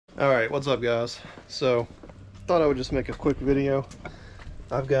Alright, what's up guys? So, thought I would just make a quick video.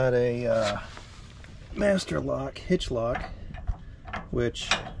 I've got a master lock, hitch lock, which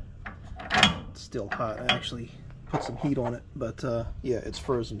it's still hot. I actually put some heat on it, but yeah, it's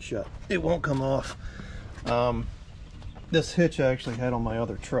frozen shut. It won't come off. This hitch I actually had on my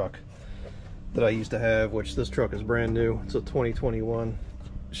other truck that I used to have, which this truck is brand new. It's a 2021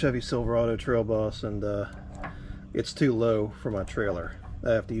 Chevy Silverado Trail Boss, and it's too low for my trailer.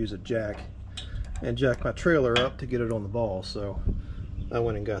 I have to use a jack and jack my trailer up to get it on the ball, so I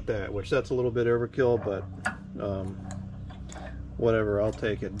went and got that, which that's a little bit overkill, but whatever, I'll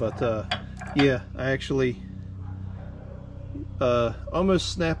take it. But yeah, I actually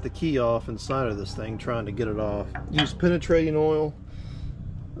almost snapped the key off inside of this thing trying to get it off. Used penetrating oil.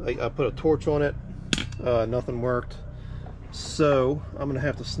 I put a torch on it, nothing worked, so I'm gonna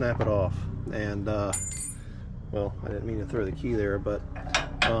have to snap it off. And well, I didn't mean to throw the key there, but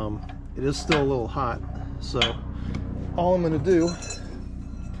it is still a little hot, so all I'm gonna do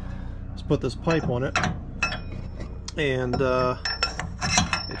is put this pipe on it, and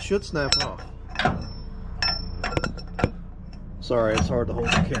it should snap off. Sorry, it's hard to hold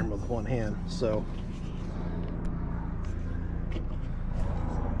the camera with one hand, so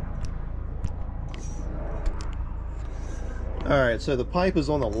alright, so the pipe is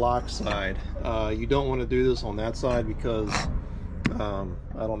on the lock side. You don't want to do this on that side because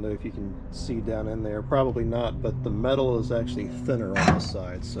I don't know if you can see down in there, probably not, but the metal is actually thinner on this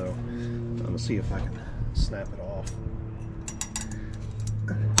side, so I'm going to see if I can snap it off.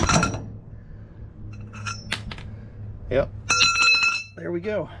 Yep, there we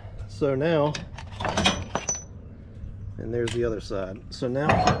go. So now, and there's the other side, so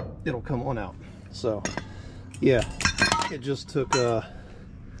now it'll come on out. So yeah, it just took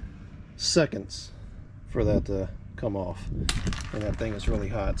seconds for that to come off, and that thing is really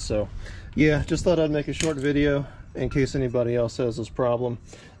hot. So yeah, just thought I'd make a short video in case anybody else has this problem.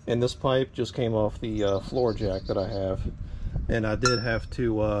 And this pipe just came off the floor jack that I have, and I did have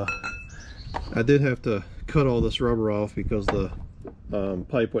to cut all this rubber off because the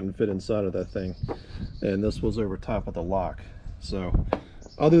pipe wouldn't fit inside of that thing, and this was over top of the lock. So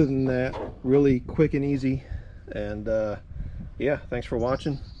other than that, really quick and easy. And yeah, thanks for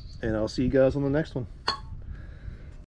watching, and I'll see you guys on the next one.